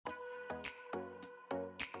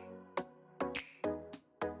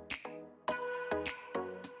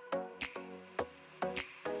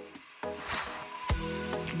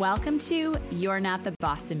Welcome to You're Not the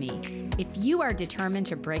Boss of Me. If you are determined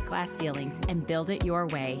to break glass ceilings and build it your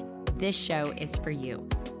way, this show is for you.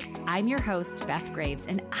 I'm your host, Beth Graves,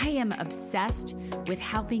 and I am obsessed with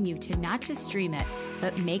helping you to not just dream it,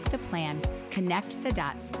 but make the plan, connect the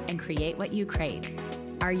dots, and create what you crave.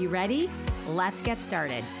 Are you ready? Let's get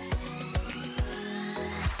started.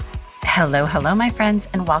 Hello, my friends,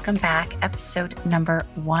 and welcome back. Episode number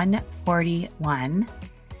 141.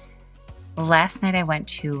 Last night I went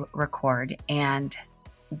to record, and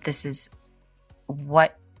this is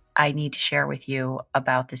what I need to share with you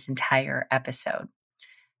about this entire episode.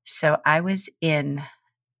 So I was in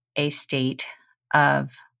a state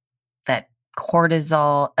of that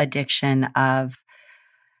cortisol addiction of,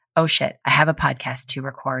 oh shit, I have a podcast to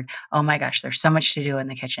record. Oh my gosh, there's so much to do in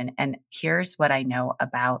the kitchen. And here's what I know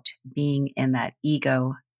about being in that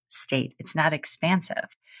ego state. It's not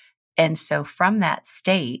expansive. And so from that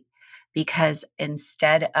state, because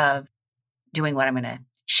instead of doing what I'm going to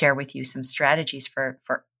share with you, some strategies for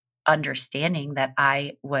understanding that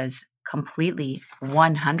I was completely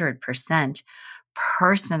 100%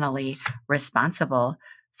 personally responsible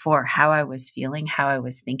for how I was feeling, how I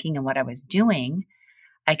was thinking, and what I was doing,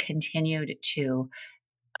 I continued to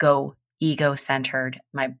go ego-centered.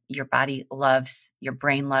 Your brain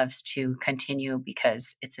loves to continue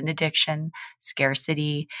because it's an addiction,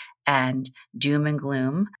 scarcity, and doom and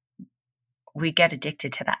gloom. We get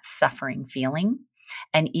addicted to that suffering feeling.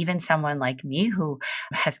 And even someone like me who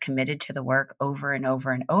has committed to the work over and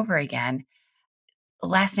over and over again,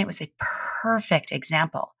 last night was a perfect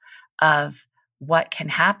example of what can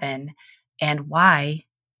happen and why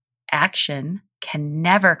action can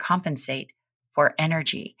never compensate for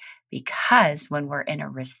energy. Because when we're in a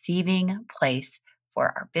receiving place for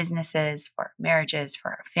our businesses, for our marriages,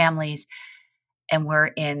 for our families, and we're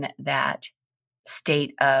in that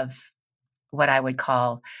state of what I would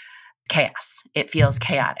call chaos. It feels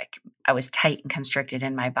chaotic. I was tight and constricted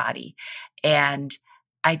in my body. And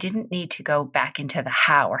I didn't need to go back into the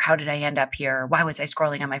how, or how did I end up here? Or why was I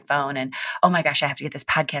scrolling on my phone? And oh my gosh, I have to get this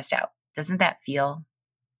podcast out. Doesn't that feel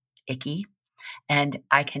icky? And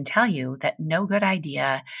I can tell you that no good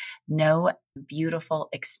idea, no beautiful,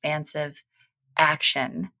 expansive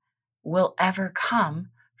action will ever come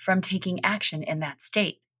from taking action in that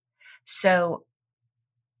state. So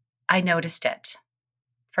I noticed it.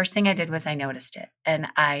 First thing I did was I noticed it, and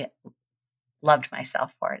I loved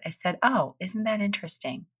myself for it. I said, oh, isn't that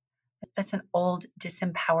interesting? That's an old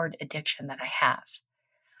disempowered addiction that I have.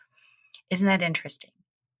 Isn't that interesting?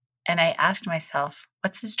 And I asked myself,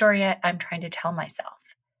 what's the story I'm trying to tell myself?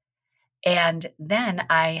 And then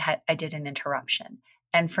I did an interruption.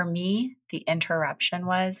 And for me, the interruption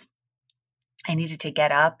was I needed to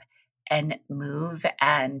get up and move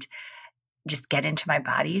and just get into my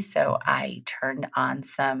body. So I turned on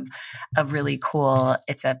a really cool,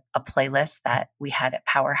 it's a playlist that we had at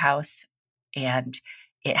Powerhouse, and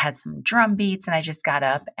it had some drum beats, and I just got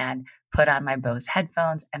up and put on my Bose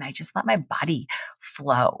headphones, and I just let my body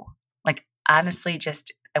flow. Like honestly,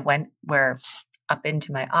 I went up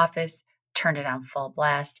into my office, turned it on full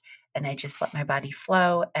blast, and I just let my body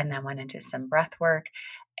flow, and then went into some breath work,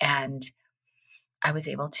 and I was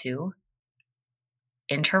able to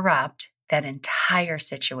interrupt that entire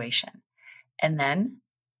situation. And then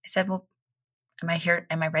I said, well, am I here?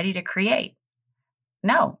 Am I ready to create?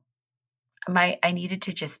 No. I needed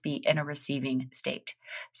to just be in a receiving state.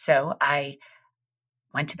 So I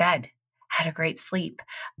went to bed, had a great sleep,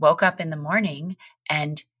 woke up in the morning,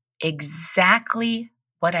 and exactly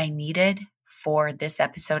what I needed for this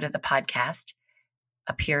episode of the podcast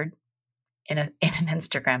appeared in an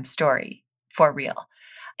Instagram story for real.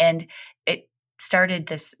 And it started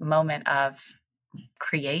this moment of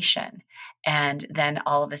creation. And then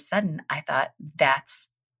all of a sudden, I thought that's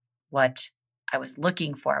what I was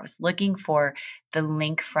looking for. I was looking for the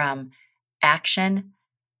link from action,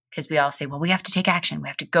 because we all say, well, we have to take action. We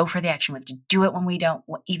have to go for the action. We have to do it when we don't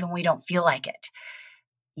feel like it.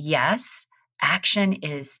 Yes, action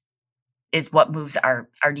is what moves our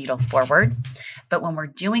needle forward. But when we're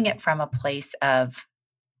doing it from a place of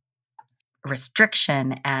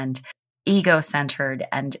restriction and ego-centered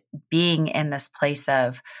and being in this place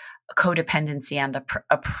of codependency and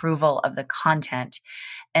approval of the content.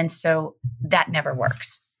 And so that never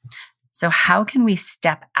works. So how can we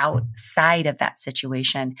step outside of that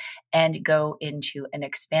situation and go into an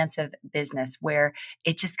expansive business where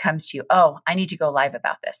it just comes to you, oh, I need to go live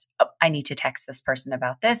about this. Oh, I need to text this person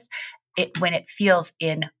about this, when it feels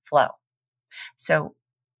in flow. So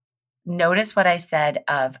notice what I said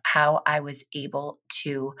of how I was able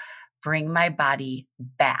to bring my body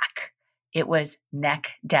back It was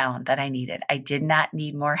neck down that I needed. I did not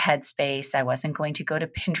need more headspace. I wasn't going to go to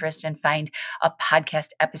Pinterest and find a podcast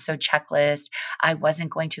episode checklist. I wasn't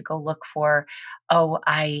going to go look for,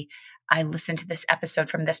 I listened to this episode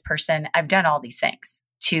from this person. I've done all these things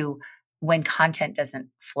to when content doesn't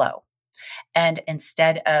flow. And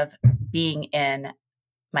instead of being in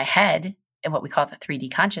my head in what we call the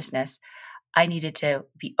 3D consciousness, I needed to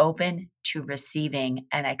be open to receiving,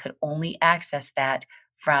 and I could only access that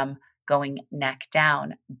from going neck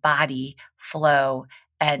down, body, flow,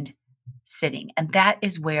 and sitting. And that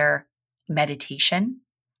is where meditation,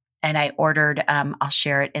 and I ordered, I'll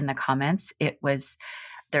share it in the comments.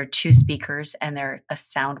 There are 2 speakers and they're a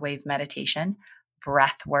sound wave meditation,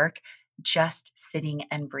 breath work, just sitting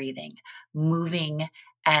and breathing, moving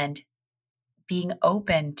and being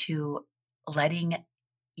open to letting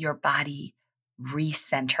your body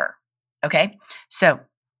recenter. Okay. So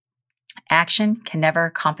action can never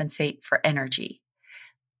compensate for energy.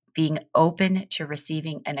 Being open to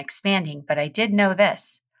receiving and expanding. But I did know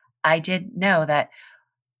this. I did know that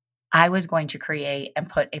I was going to create and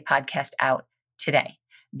put a podcast out today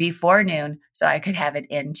before noon so I could have it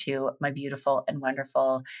into my beautiful and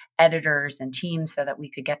wonderful editors and teams so that we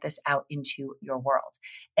could get this out into your world.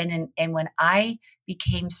 And when I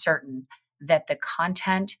became certain that the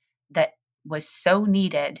content that was so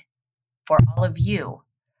needed for all of you,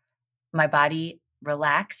 my body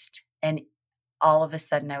relaxed, and all of a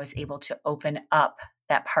sudden I was able to open up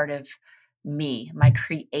that part of me, my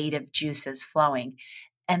creative juices flowing.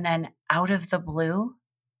 And then out of the blue,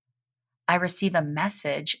 I receive a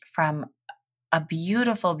message from a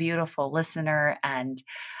beautiful, beautiful listener and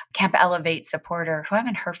Camp Elevate supporter who I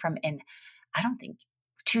haven't heard from in, I don't think,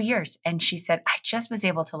 2 years. And she said, I just was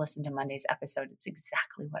able to listen to Monday's episode. It's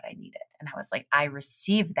exactly what I needed. And I was like, I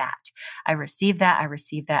received that. I received that. I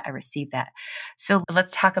received that. I received that. So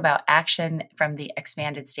let's talk about action from the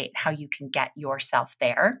expanded state, how you can get yourself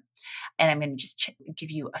there. And I'm going to just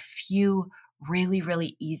give you a few really,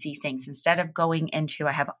 really easy things. Instead of going into,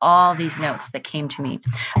 I have all these notes that came to me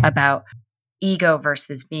about ego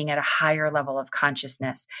versus being at a higher level of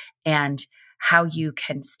consciousness and how you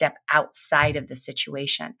can step outside of the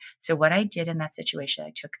situation. So what I did in that situation,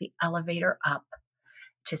 I took the elevator up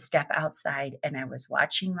to step outside and I was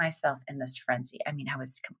watching myself in this frenzy. I mean, I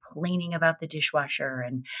was complaining about the dishwasher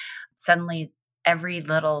and suddenly every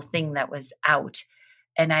little thing that was out.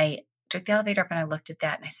 And I took the elevator up and I looked at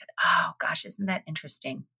that and I said, oh gosh, isn't that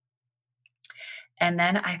interesting? And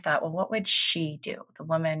then I thought, well, what would she do? The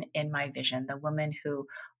woman in my vision, the woman who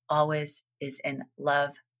always is in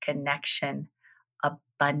love, connection,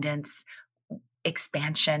 abundance,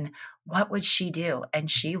 expansion. What would she do?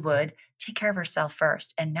 And she would take care of herself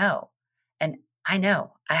first and know. And I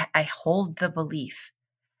know, I hold the belief.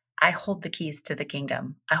 I hold the keys to the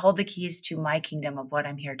kingdom. I hold the keys to my kingdom of what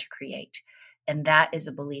I'm here to create. And that is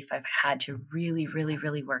a belief I've had to really, really,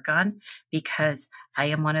 really work on because I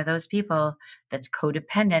am one of those people that's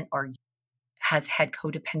codependent or has had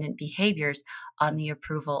codependent behaviors on the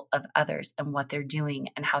approval of others and what they're doing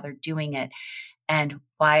and how they're doing it and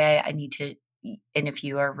why I need to. And if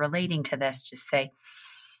you are relating to this, just say,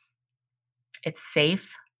 it's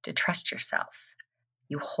safe to trust yourself.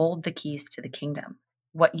 You hold the keys to the kingdom.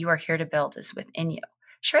 What you are here to build is within you.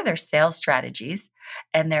 Sure, there's sales strategies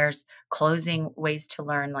and there's closing ways to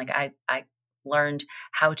learn. Like I learned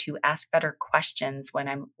how to ask better questions when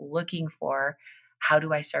I'm looking for how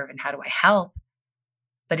do I serve and how do I help?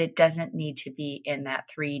 But it doesn't need to be in that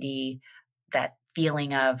 3D, that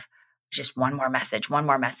feeling of just one more message, one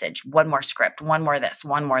more script, one more this,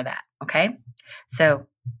 one more that. Okay. So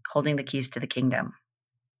holding the keys to the kingdom.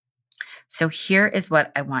 So here is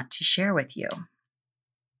what I want to share with you.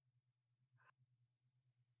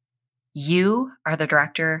 You are the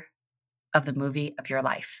director of the movie of your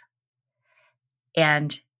life,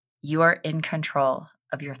 and you are in control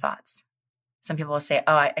of your thoughts. Some people will say,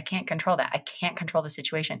 oh, I can't control that. I can't control the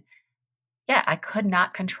situation. Yeah, I could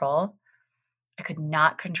not control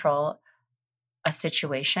a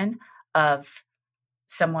situation of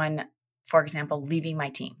someone, for example, leaving my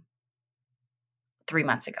team 3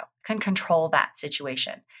 months ago. Couldn't control that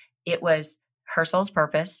situation. It was her soul's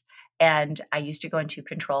purpose. And I used to go into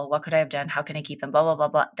control. What could I have done? How can I keep them? Blah, blah, blah,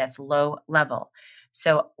 blah. That's low level.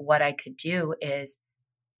 So what I could do is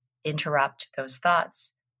interrupt those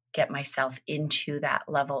thoughts, get myself into that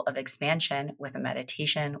level of expansion with a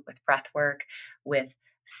meditation, with breath work, with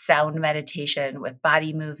sound meditation, with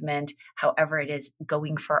body movement, however it is,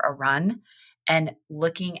 going for a run and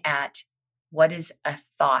looking at what is a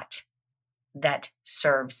thought that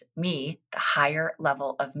serves me, the higher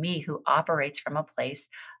level of me who operates from a place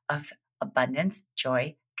of abundance,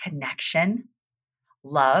 joy, connection,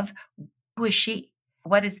 love. Who is she?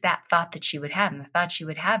 What is that thought that she would have? And the thought she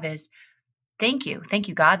would have is, thank you. Thank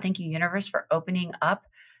you, God. Thank you, universe, for opening up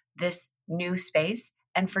this new space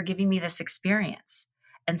and for giving me this experience.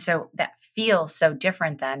 And so that feels so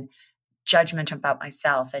different than judgment about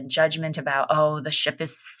myself and judgment about, oh, the ship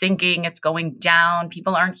is sinking, it's going down,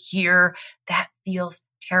 people aren't here. That feels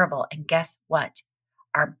terrible. And guess what?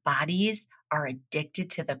 Our bodies are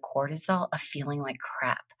addicted to the cortisol of feeling like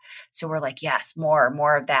crap. So we're like, yes, more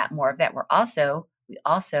of that, more of that. We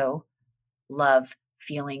also love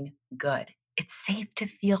feeling good. It's safe to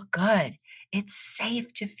feel good. It's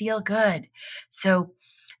safe to feel good. So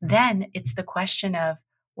then it's the question of,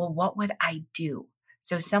 well, what would I do?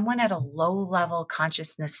 So someone at a low level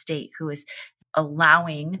consciousness state who is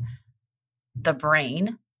allowing the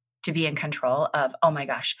brain to be in control of, oh my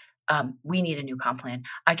gosh, we need a new comp plan.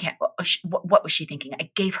 I can't, what was she thinking? I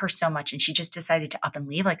gave her so much and she just decided to up and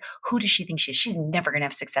leave. Like, who does she think she is? She's never going to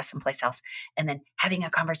have success someplace else. And then having a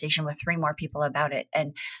conversation with 3 more people about it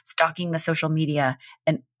and stalking the social media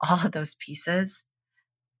and all of those pieces.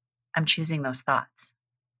 I'm choosing those thoughts,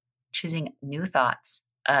 choosing new thoughts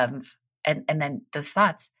of, and then those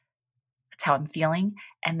thoughts, that's how I'm feeling.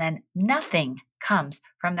 And then nothing comes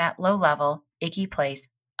from that low level, icky place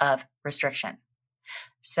of restriction.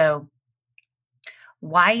 So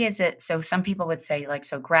why is it? So some people would say, like,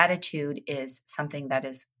 so gratitude is something that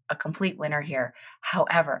is a complete winner here.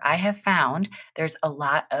 However, I have found there's a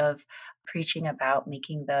lot of preaching about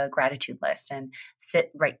making the gratitude list and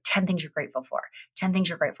write 10 things you're grateful for, 10 things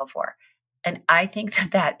you're grateful for. And I think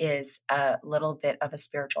that that is a little bit of a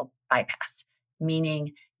spiritual bypass,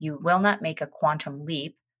 meaning you will not make a quantum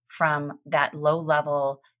leap from that low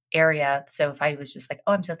level area. So if I was just like,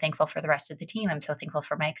 oh, I'm so thankful for the rest of the team, I'm so thankful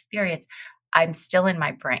for my experience, I'm still in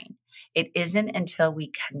my brain. It isn't until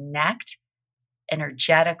we connect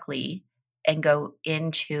energetically and go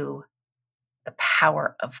into the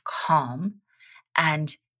power of calm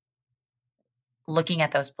and looking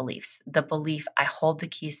at those beliefs, the belief, I hold the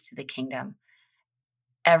keys to the kingdom.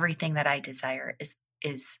 Everything that I desire is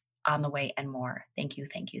on the way and more. Thank you,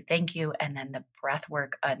 thank you, thank you. And then the breath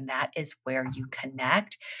work, and that is where you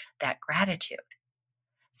connect that gratitude.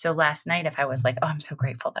 So last night, if I was like, oh, I'm so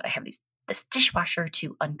grateful that I have this dishwasher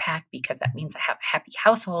to unpack because that means I have a happy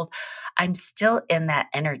household, I'm still in that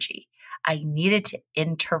energy. I needed to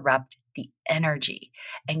interrupt the energy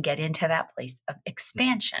and get into that place of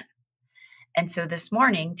expansion. And so this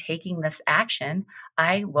morning, taking this action,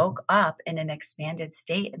 I woke up in an expanded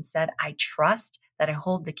state and said, I trust that I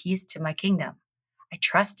hold the keys to my kingdom. I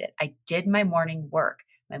trust it. I did my morning work.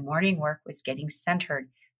 My morning work was getting centered,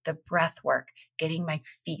 the breath work, getting my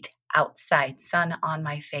feet outside, sun on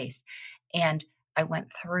my face. And I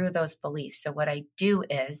went through those beliefs. So what I do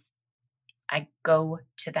is I go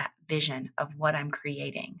to that vision of what I'm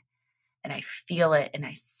creating. And I feel it and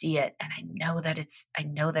I see it and I know that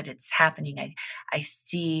it's happening. I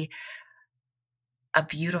see a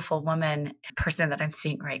beautiful woman, person that I'm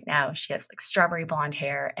seeing right now. She has like strawberry blonde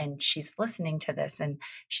hair and she's listening to this and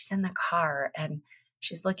she's in the car and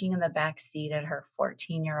she's looking in the back seat at her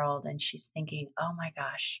 14-year-old and she's thinking, oh my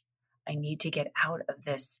gosh, I need to get out of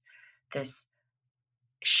this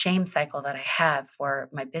shame cycle that I have for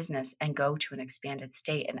my business and go to an expanded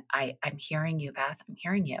state. And I'm hearing you, Beth. I'm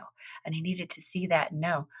hearing you. And I needed to see that and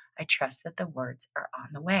know I trust that the words are on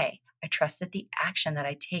the way. I trust that the action that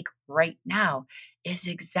I take right now is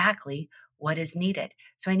exactly what is needed.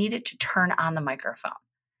 So I needed to turn on the microphone.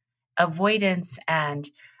 Avoidance and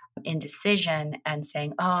indecision and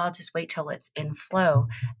saying, oh, I'll just wait till it's in flow.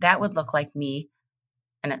 That would look like me.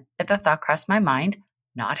 And the thought crossed my mind,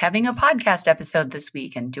 not having a podcast episode this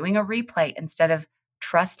week and doing a replay instead of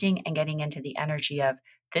trusting and getting into the energy of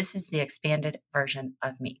this is the expanded version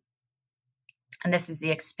of me. And this is the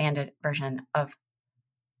expanded version of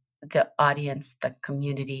the audience, the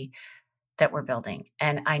community that we're building.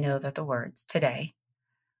 And I know that the words today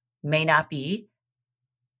may not be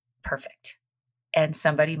perfect. And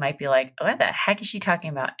somebody might be like, what the heck is she talking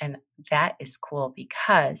about? And that is cool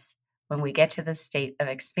because when we get to the state of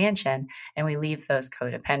expansion and we leave those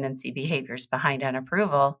codependency behaviors behind on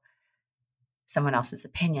approval, someone else's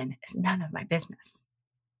opinion is none of my business.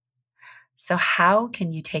 So how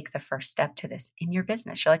can you take the first step to this in your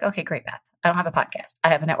business? You're like, okay, great, Beth. I don't have a podcast. I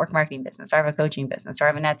have a network marketing business, or I have a coaching business, or I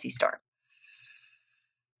have an Etsy store.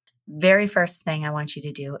 Very first thing I want you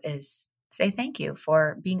to do is say thank you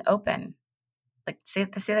for being open. Like say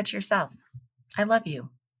that to yourself. I love you.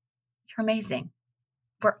 You're amazing.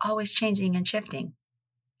 We're always changing and shifting.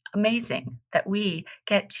 Amazing that we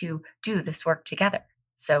get to do this work together.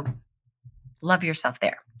 So love yourself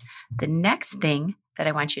there. The next thing that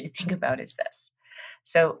I want you to think about is this.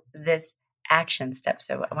 So this action step.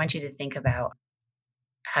 So I want you to think about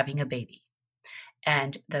having a baby,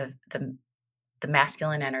 and the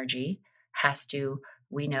masculine energy has to,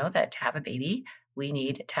 we know that to have a baby, we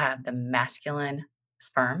need to have the masculine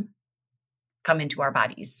sperm come into our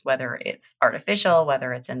bodies, whether it's artificial,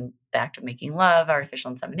 whether it's in the act of making love,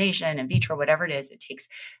 artificial insemination, in vitro, whatever it is, it takes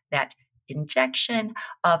that injection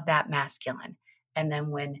of that masculine. And then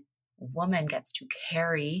when woman gets to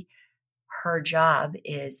carry, her job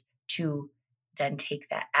is to then take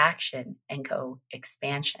that action and go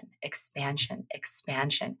expansion, expansion,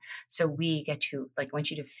 expansion. So we get to, like, I want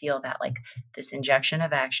you to feel that, like, this injection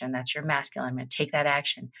of action, that's your masculine. I'm going to take that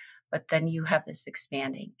action. But then you have this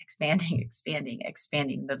expanding, expanding, expanding,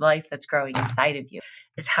 expanding. The life that's growing inside of you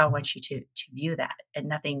is how I want you to view that. And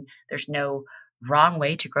nothing, there's no wrong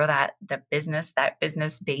way to grow that business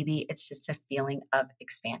baby. It's just a feeling of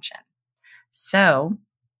expansion. So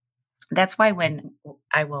that's why when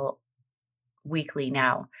I will weekly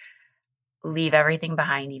now leave everything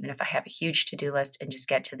behind, even if I have a huge to-do list, and just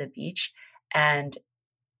get to the beach and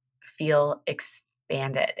feel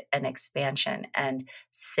expanded and expansion and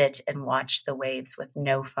sit and watch the waves with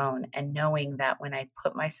no phone, and knowing that when I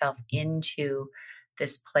put myself into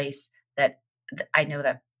this place, that I know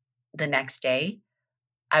that the next day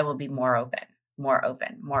I will be more open, more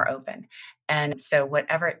open, more open. And so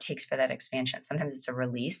whatever it takes for that expansion, sometimes it's a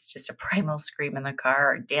release, just a primal scream in the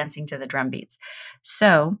car or dancing to the drum beats.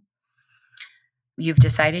 So you've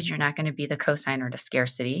decided you're not going to be the cosigner to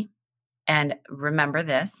scarcity. And remember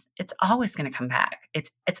this, it's always going to come back.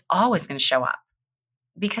 It's always going to show up,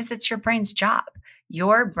 because it's your brain's job.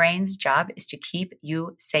 Your brain's job is to keep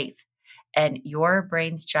you safe. And your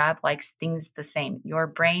brain's job likes things the same. Your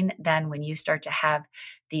brain then, when you start to have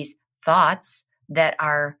these thoughts that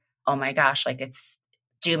are, oh my gosh, like it's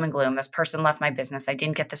doom and gloom. This person left my business. I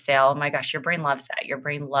didn't get the sale. Oh my gosh, your brain loves that. Your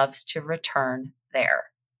brain loves to return there.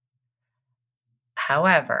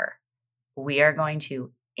 However, we are going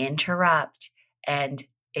to interrupt and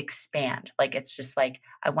expand. Like, it's just like,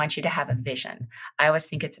 I want you to have a vision. I always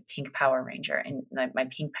think it's a pink Power Ranger, and my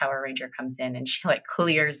pink Power Ranger comes in and she like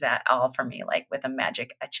clears that all for me, like with a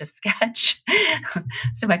magic Etch-a-Sketch.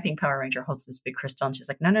 So my pink Power Ranger holds this big crystal and she's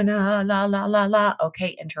like, no, no, no, la, la, la, la.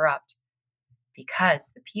 Okay, interrupt.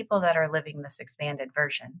 Because the people that are living this expanded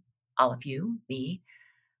version, all of you, me,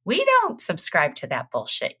 we don't subscribe to that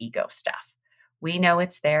bullshit ego stuff. We know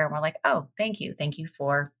it's there and we're like, oh, thank you. Thank you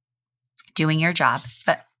for doing your job,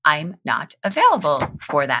 but I'm not available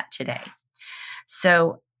for that today.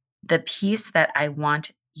 So the piece that I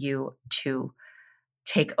want you to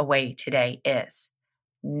take away today is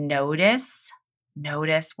notice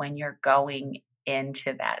when you're going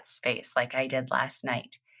into that space, like I did last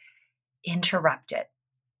night. Interrupt it,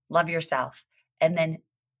 love yourself, and then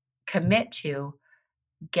commit to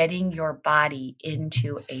getting your body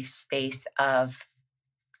into a space of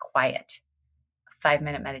quiet.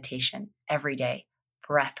 5-minute meditation every day,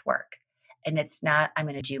 breath work. And it's not, I'm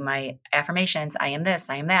going to do my affirmations. I am this,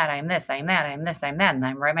 I am that, I am this, I am that, I am this, I am that. And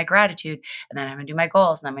I'm write my gratitude. And then I'm going to do my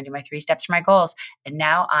goals. And I'm going to do my 3 steps for my goals. And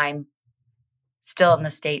now I'm still in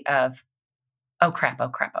the state of, oh crap, oh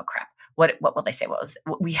crap, oh crap. What will they say?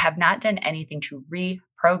 We have not done anything to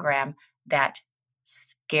reprogram that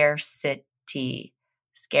scarcity.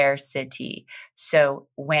 So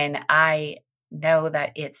when I know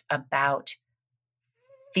that it's about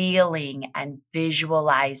feeling and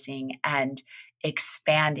visualizing and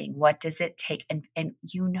expanding, what does it take? And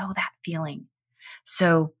you know that feeling.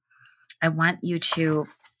 So I want you to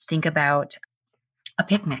think about a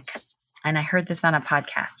picnic. And I heard this on a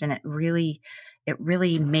podcast, and it really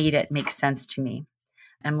made it make sense to me.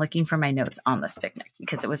 I'm looking for my notes on this picnic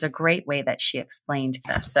because it was a great way that she explained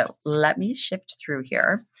this. So let me shift through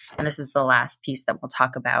here. And this is the last piece that we'll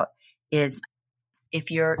talk about, is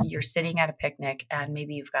if you're sitting at a picnic and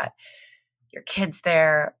maybe you've got your kids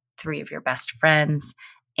there, 3 of your best friends,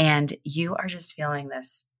 and you are just feeling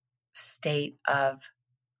this state of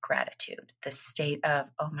gratitude, the state of,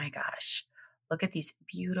 oh my gosh, look at these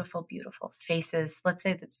beautiful, beautiful faces. Let's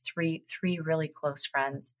say that's three really close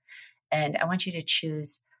friends. And I want you to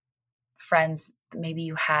choose friends. Maybe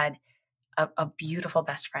you had a beautiful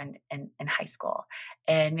best friend in high school.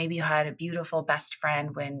 And maybe you had a beautiful best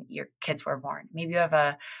friend when your kids were born. Maybe you have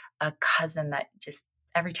a cousin that just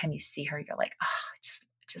every time you see her, you're like, oh,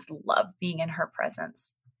 just love being in her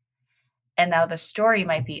presence. And now the story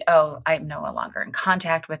might be, oh, I'm no longer in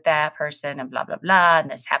contact with that person and blah, blah, blah. And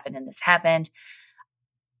this happened and this happened.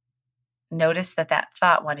 Notice that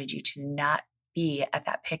thought wanted you to not be at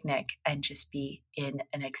that picnic and just be in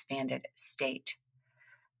an expanded state.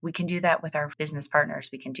 We can do that with our business partners.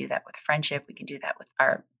 We can do that with friendship. We can do that with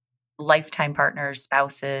our lifetime partners,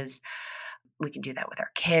 spouses. We can do that with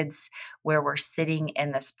our kids, where we're sitting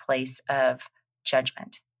in this place of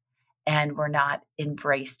judgment and we're not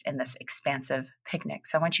embraced in this expansive picnic.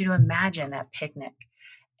 So I want you to imagine that picnic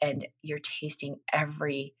and you're tasting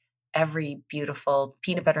every beautiful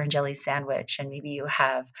peanut butter and jelly sandwich. And maybe you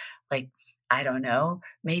have, like, I don't know,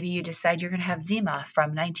 maybe you decide you're going to have Zima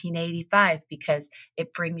from 1985 because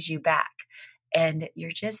it brings you back. And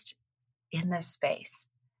you're just in this space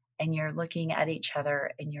and you're looking at each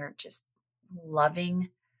other and you're just loving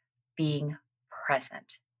being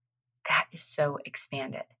present. That is so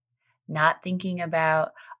expanded. Not thinking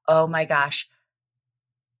about, oh my gosh,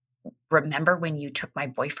 remember when you took my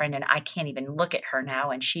boyfriend and I can't even look at her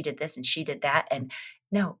now and she did this and she did that. And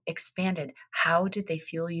no, expanded. How did they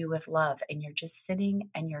fuel you with love? And you're just sitting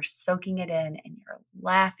and you're soaking it in and you're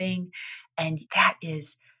laughing. And that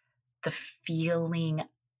is the feeling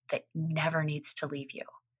that never needs to leave you.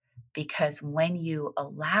 Because when you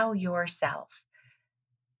allow yourself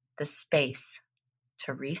the space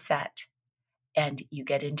to reset and you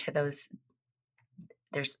get into those,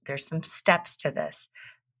 there's some steps to this,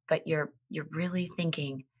 but you're really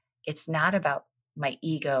thinking it's not about my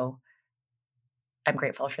ego. I'm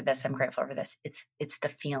grateful for this. I'm grateful for this. It's the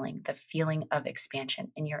feeling of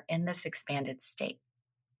expansion. And you're in this expanded state.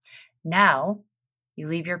 Now you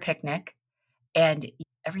leave your picnic and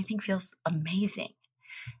everything feels amazing.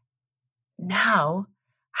 Now,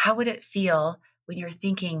 how would it feel when you're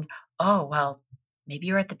thinking, oh, well, maybe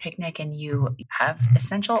you're at the picnic and you have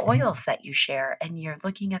essential oils that you share and you're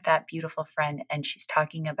looking at that beautiful friend and she's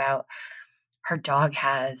talking about her dog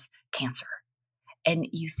has cancer. And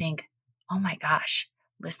you think, oh my gosh,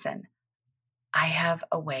 listen, I have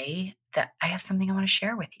something I want to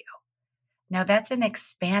share with you. Now that's an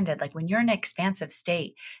expanded, like when you're in an expansive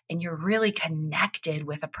state and you're really connected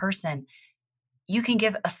with a person, you can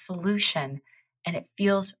give a solution and it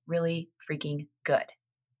feels really freaking good.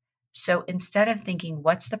 So instead of thinking,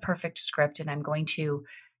 what's the perfect script and I'm going to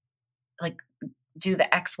do the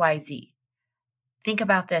XYZ, think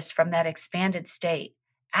about this from that expanded state.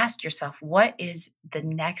 Ask yourself, what is the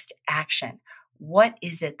next action? What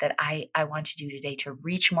is it that I want to do today to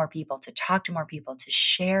reach more people, to talk to more people, to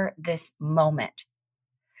share this moment?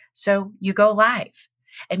 So you go live.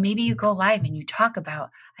 And maybe you go live and you talk about,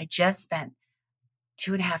 I just spent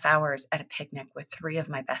 2.5 hours at a picnic with 3 of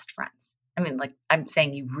my best friends. I mean, like, I'm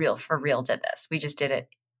saying you for real did this. We just did it.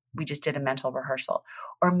 We just did a mental rehearsal.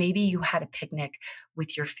 Or maybe you had a picnic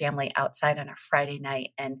with your family outside on a Friday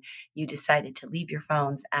night and you decided to leave your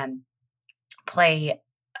phones and play,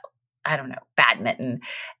 I don't know, badminton.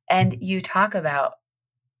 And you talk about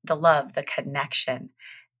the love, the connection,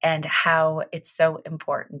 and how it's so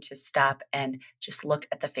important to stop and just look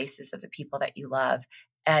at the faces of the people that you love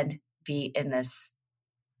and be in this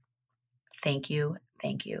thank you,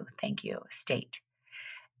 thank you, thank you state.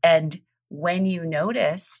 And when you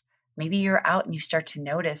notice, maybe you're out and you start to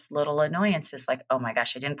notice little annoyances like, oh my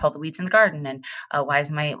gosh, I didn't pull the weeds in the garden. And why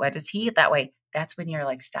does he eat that way? That's when you're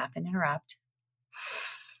like, stop and interrupt,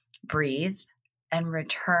 breathe, and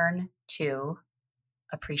return to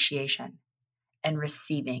appreciation and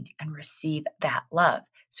receiving and receive that love.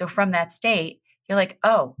 So from that state, you're like,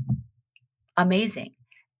 oh, amazing.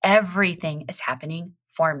 Everything is happening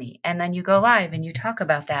for me. And then you go live and you talk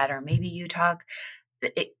about that, or maybe you talk,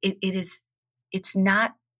 it's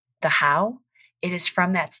not the how, it is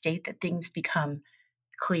from that state that things become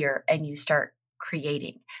clear and you start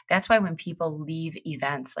creating. That's why when people leave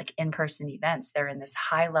events, like in-person events, they're in this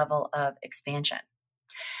high level of expansion.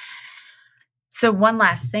 So one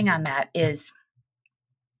last thing on that is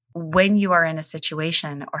when you are in a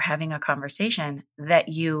situation or having a conversation that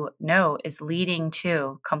you know is leading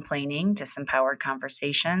to complaining, disempowered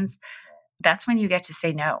conversations, that's when you get to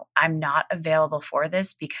say, no, I'm not available for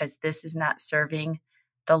this because this is not serving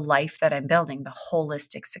the life that I'm building, the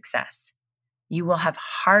holistic success. You will have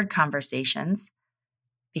hard conversations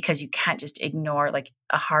because you can't just ignore like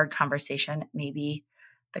a hard conversation. Maybe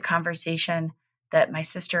the conversation that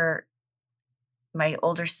my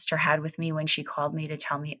older sister had with me when she called me to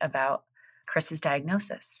tell me about Chris's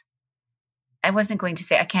diagnosis. I wasn't going to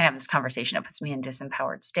say, I can't have this conversation. It puts me in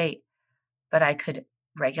disempowered state, but I could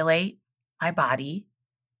regulate my body.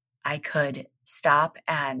 I could stop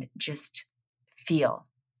and just feel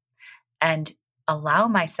and allow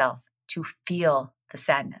myself to feel the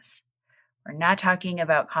sadness. We're not talking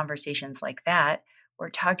about conversations like that. We're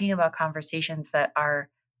talking about conversations that are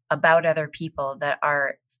about other people, that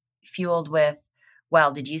are fueled with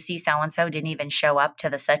well, did you see so-and-so didn't even show up to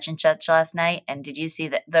the such and such last night? And did you see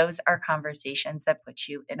that? Those are conversations that put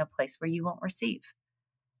you in a place where you won't receive.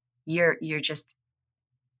 You're just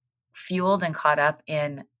fueled and caught up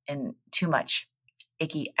in too much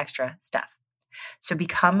icky extra stuff. So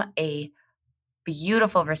become a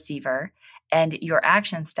beautiful receiver. And your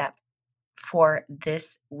action step for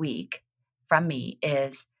this week from me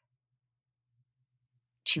is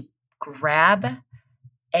to grab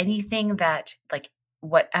anything that, like,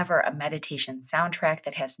 whatever, a meditation soundtrack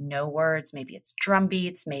that has no words. Maybe it's drum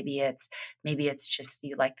beats. Maybe it's just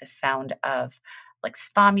you like the sound of like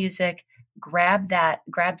spa music. Grab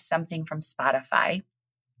something from Spotify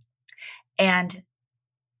and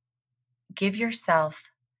give yourself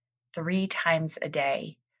 3 times a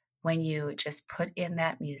day when you just put in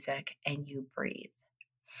that music and you breathe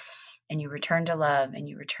and you return to love and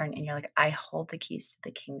you're like, I hold the keys to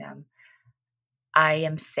the kingdom. I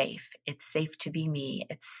am safe. It's safe to be me.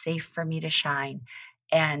 It's safe for me to shine,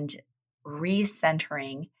 and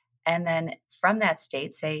recentering. And then from that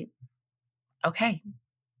state, say, okay,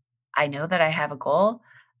 I know that I have a goal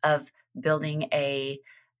of building a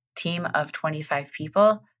team of 25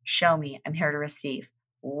 people. Show me. I'm here to receive.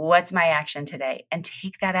 What's my action today? And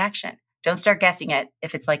take that action. Don't start guessing it.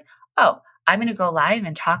 If it's like, oh, I'm going to go live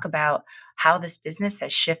and talk about how this business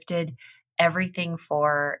has shifted everything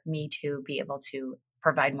for me to be able to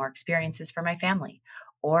provide more experiences for my family.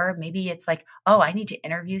 Or maybe it's like, oh, I need to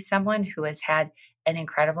interview someone who has had an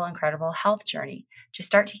incredible, incredible health journey. Just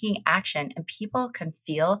start taking action, and people can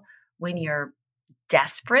feel when you're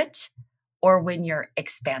desperate or when you're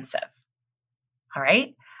expansive. All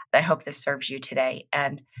right. I hope this serves you today.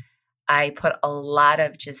 And I put a lot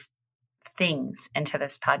of just things into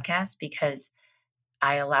this podcast because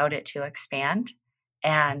I allowed it to expand.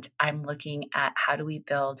 And I'm looking at how do we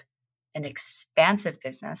build an expansive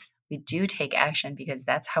business. We do take action because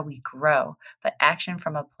that's how we grow, but action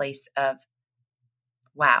from a place of,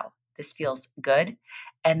 wow, this feels good.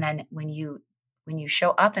 And then when you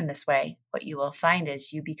show up in this way, what you will find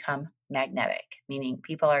is you become magnetic, meaning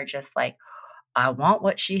people are just like, I want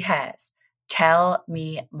what she has. Tell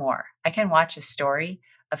me more. I can watch a story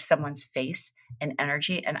of someone's face and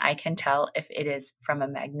energy, and I can tell if it is from a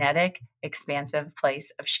magnetic, expansive place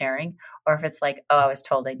of sharing, or if it's like, oh, I was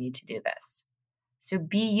told I need to do this. So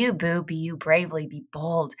be you, boo. Be you bravely. Be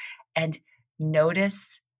bold. And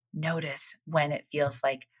notice when it feels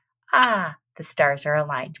like, the stars are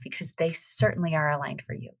aligned, because they certainly are aligned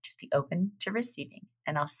for you. Just be open to receiving.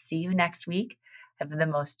 And I'll see you next week. Have the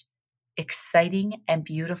most exciting and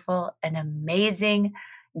beautiful and amazing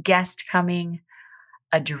guest coming,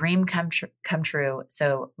 a dream come true.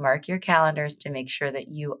 So mark your calendars to make sure that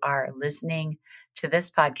you are listening to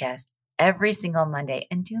this podcast every single Monday.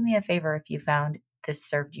 And do me a favor, if you found this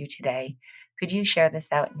served you today, could you share this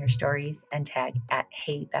out in your stories and tag at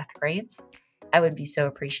Hey Beth Graves? I would be so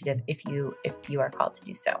appreciative if you are called to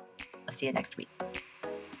do so. I'll see you next week.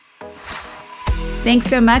 Thanks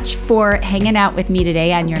so much for hanging out with me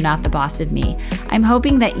today on You're Not the Boss of Me. I'm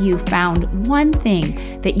hoping that you found one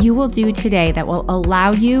thing that you will do today that will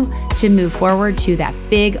allow you to move forward to that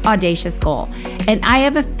big, audacious goal. And I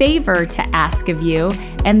have a favor to ask of you,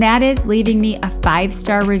 and that is leaving me a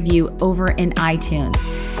 5-star review over in iTunes.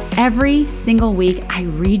 Every single week, I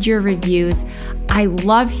read your reviews. I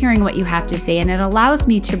love hearing what you have to say, and it allows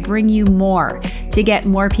me to bring you more, to get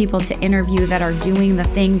more people to interview that are doing the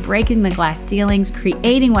thing, breaking the glass ceilings,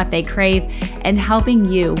 creating what they crave, and helping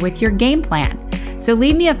you with your game plan. So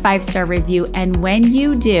leave me a 5-star review, and when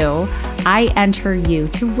you do, I enter you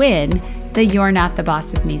to win the You're Not the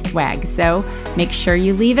Boss of Me swag. So make sure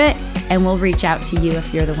you leave it, and we'll reach out to you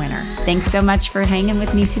if you're the winner. Thanks so much for hanging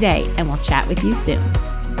with me today, and we'll chat with you soon.